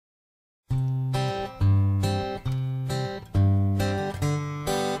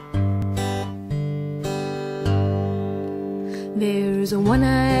There's a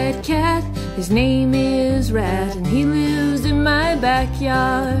one-eyed cat, his name is Rat, and he lives in my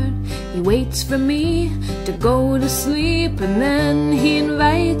backyard. He waits for me to go to sleep, and then he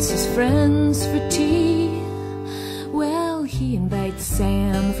invites his friends for tea. Well, he invites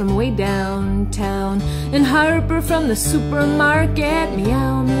Sam from way downtown, and Harper from the supermarket.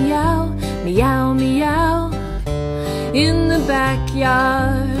 Meow, meow, meow, meow. In the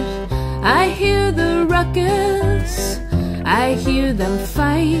backyard, I hear the ruckus, I hear them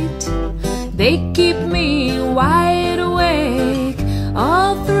fight. They keep me wide awake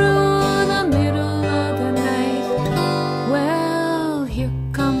all through the middle of the night. Well, here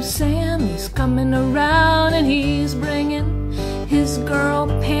comes Sam, he's coming around, and he's bringing his girl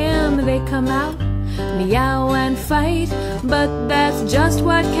Pam. They come out, meow and fight, but that's just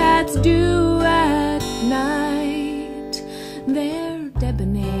what cats do at night. They're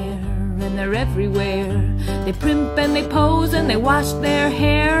debonair and they're everywhere. They primp and they pose and they wash their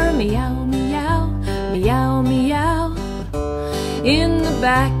hair. Meow, meow, meow, meow. In the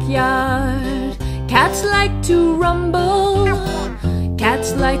backyard, cats like to rumble,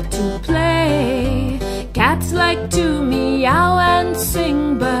 cats like to play, cats like to meow and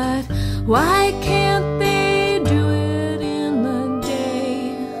sing, but why can't they do it in the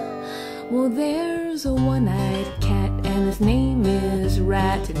day? Well, there's a one-eyed cat, and his name is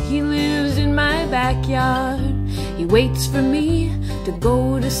Rat, and he lives in my backyard. He waits for me to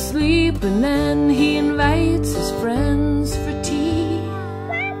go to sleep, and then he invites his friends for tea.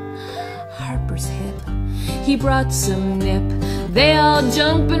 Harper's hip, he brought some nip. They all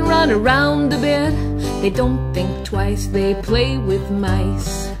jump and run around a bit. They don't think twice, they play with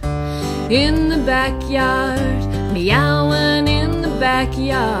mice. In the backyard, meowing in the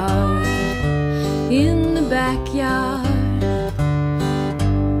backyard, in the backyard.